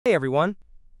Hey everyone!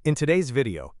 In today's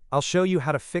video, I'll show you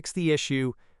how to fix the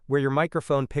issue where your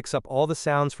microphone picks up all the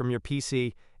sounds from your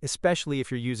PC, especially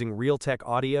if you're using Realtek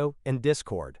Audio and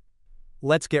Discord.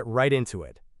 Let's get right into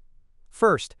it.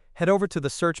 First, head over to the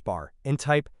search bar and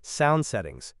type Sound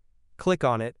Settings. Click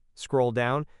on it, scroll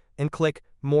down, and click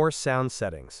More Sound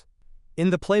Settings.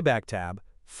 In the Playback tab,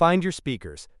 find your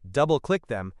speakers, double-click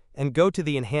them, and go to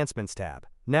the Enhancements tab.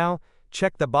 Now,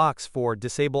 check the box for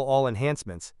Disable All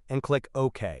Enhancements and click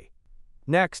OK.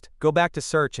 Next, go back to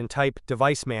Search and type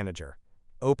Device Manager.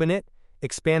 Open it,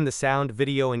 expand the Sound,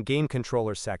 Video, and Game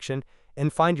Controllers section,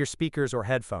 and find your speakers or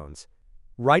headphones.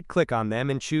 Right-click on them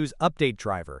and choose Update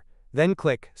Driver. Then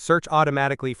click Search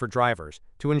Automatically for drivers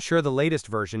to ensure the latest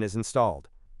version is installed.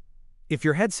 If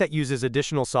your headset uses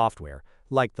additional software,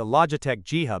 like the Logitech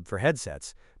G Hub for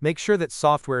headsets, make sure that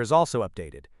software is also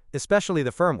updated, especially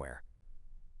the firmware.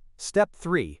 Step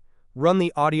 3. Run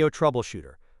the Audio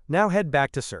Troubleshooter. Now head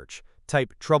back to Search,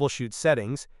 type Troubleshoot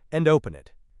Settings, and open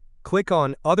it. Click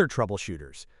on Other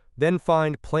Troubleshooters, then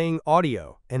find Playing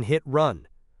Audio and hit Run.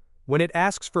 When it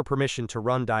asks for permission to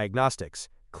run diagnostics,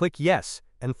 click Yes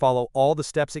and follow all the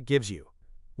steps it gives you.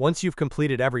 Once you've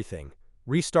completed everything,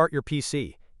 restart your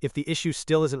PC if the issue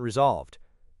still isn't resolved.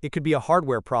 It could be a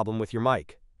hardware problem with your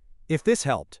mic. If this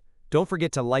helped, don't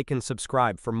forget to like and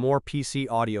subscribe for more PC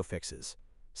audio fixes.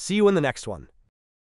 See you in the next one.